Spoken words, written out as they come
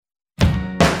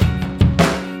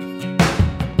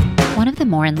the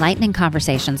more enlightening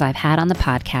conversations I've had on the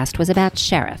podcast was about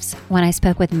sheriffs when I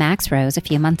spoke with Max Rose a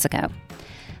few months ago.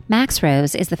 Max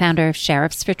Rose is the founder of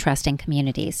Sheriffs for Trusting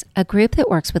Communities, a group that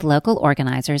works with local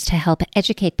organizers to help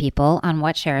educate people on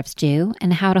what sheriffs do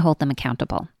and how to hold them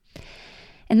accountable.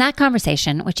 In that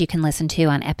conversation, which you can listen to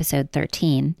on episode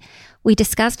 13, we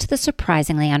discussed the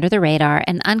surprisingly under-the-radar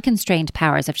and unconstrained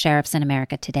powers of sheriffs in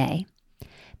America today.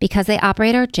 Because they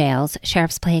operate our jails,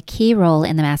 sheriffs play a key role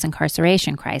in the mass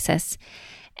incarceration crisis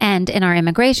and in our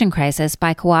immigration crisis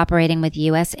by cooperating with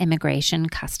U.S. Immigration,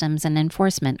 Customs, and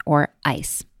Enforcement, or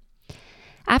ICE.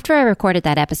 After I recorded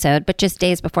that episode, but just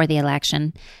days before the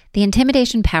election, the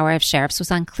intimidation power of sheriffs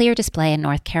was on clear display in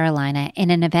North Carolina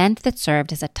in an event that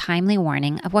served as a timely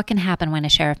warning of what can happen when a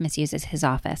sheriff misuses his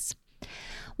office.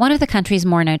 One of the country's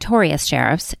more notorious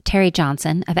sheriffs, Terry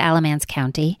Johnson of Alamance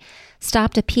County,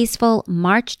 stopped a peaceful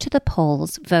March to the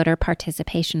Polls voter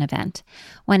participation event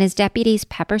when his deputies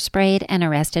pepper-sprayed and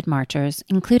arrested marchers,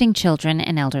 including children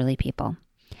and elderly people.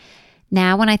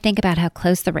 Now, when I think about how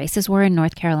close the races were in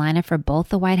North Carolina for both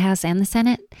the White House and the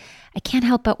Senate, I can't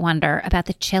help but wonder about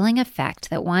the chilling effect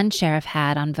that one sheriff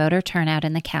had on voter turnout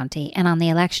in the county and on the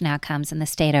election outcomes in the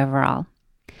state overall.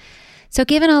 So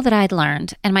given all that I'd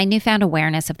learned and my newfound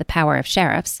awareness of the power of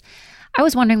sheriffs, I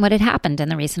was wondering what had happened in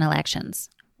the recent elections.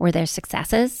 Were there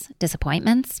successes,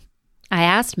 disappointments? I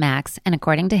asked Max, and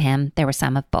according to him, there were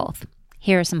some of both.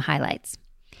 Here are some highlights.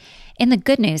 In the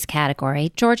good news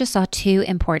category, Georgia saw two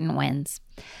important wins.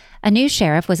 A new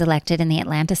sheriff was elected in the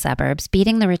Atlanta suburbs,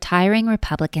 beating the retiring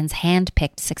Republicans'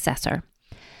 hand-picked successor.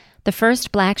 The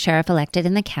first black sheriff elected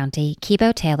in the county,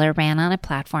 Kibo Taylor, ran on a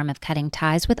platform of cutting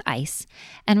ties with ICE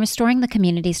and restoring the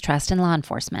community's trust in law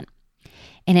enforcement.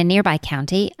 In a nearby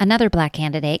county, another black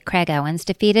candidate, Craig Owens,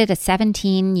 defeated a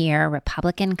 17-year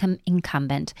Republican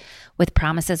incumbent with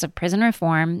promises of prison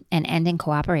reform and ending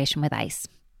cooperation with ICE.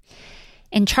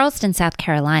 In Charleston, South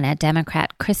Carolina,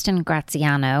 Democrat Kristen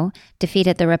Graziano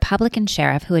defeated the Republican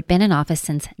sheriff who had been in office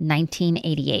since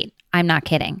 1988. I'm not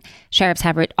kidding. Sheriffs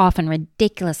have often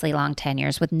ridiculously long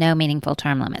tenures with no meaningful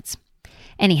term limits.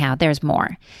 Anyhow, there's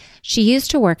more. She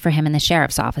used to work for him in the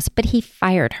sheriff's office, but he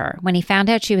fired her when he found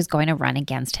out she was going to run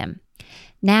against him.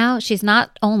 Now, she's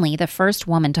not only the first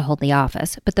woman to hold the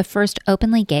office, but the first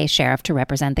openly gay sheriff to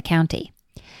represent the county.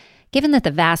 Given that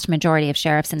the vast majority of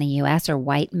sheriffs in the U.S. are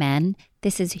white men,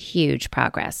 this is huge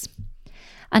progress.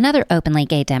 Another openly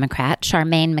gay Democrat,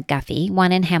 Charmaine McGuffey,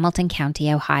 won in Hamilton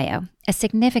County, Ohio, a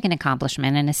significant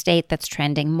accomplishment in a state that's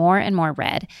trending more and more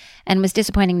red and was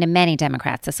disappointing to many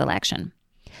Democrats this election.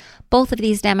 Both of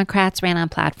these Democrats ran on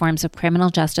platforms of criminal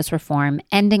justice reform,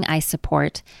 ending ICE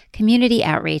support, community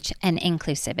outreach, and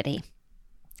inclusivity.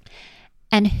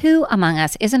 And who among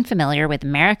us isn't familiar with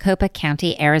Maricopa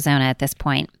County, Arizona at this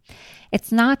point?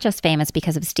 It's not just famous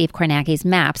because of Steve Kornacki's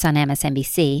maps on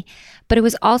MSNBC, but it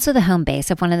was also the home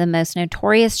base of one of the most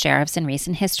notorious sheriffs in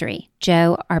recent history,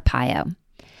 Joe Arpaio.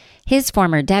 His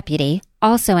former deputy,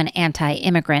 also an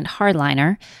anti-immigrant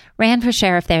hardliner, ran for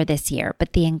sheriff there this year,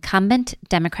 but the incumbent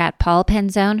Democrat Paul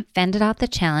Penzone fended off the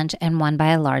challenge and won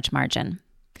by a large margin.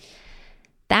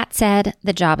 That said,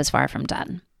 the job is far from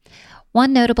done.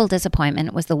 One notable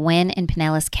disappointment was the win in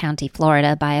Pinellas County,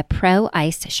 Florida, by a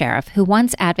pro-ICE sheriff who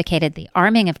once advocated the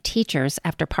arming of teachers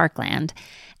after Parkland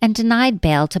and denied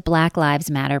bail to Black Lives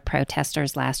Matter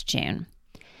protesters last June.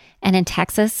 And in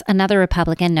Texas, another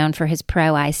Republican known for his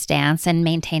pro-ICE stance and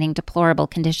maintaining deplorable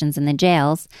conditions in the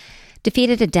jails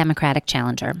defeated a Democratic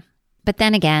challenger. But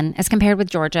then again, as compared with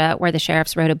Georgia, where the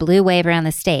sheriffs rode a blue wave around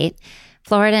the state,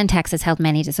 Florida and Texas held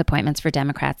many disappointments for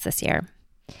Democrats this year.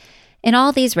 In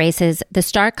all these races, the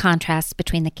stark contrasts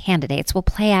between the candidates will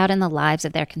play out in the lives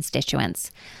of their constituents,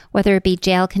 whether it be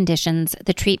jail conditions,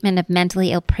 the treatment of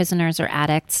mentally ill prisoners or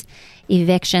addicts,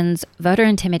 evictions, voter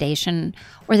intimidation,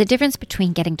 or the difference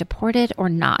between getting deported or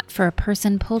not for a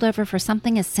person pulled over for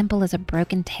something as simple as a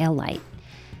broken taillight.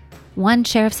 One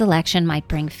sheriff's election might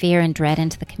bring fear and dread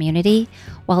into the community,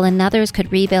 while another's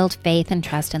could rebuild faith and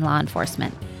trust in law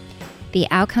enforcement. The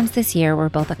outcomes this year were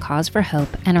both a cause for hope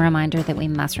and a reminder that we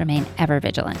must remain ever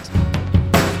vigilant.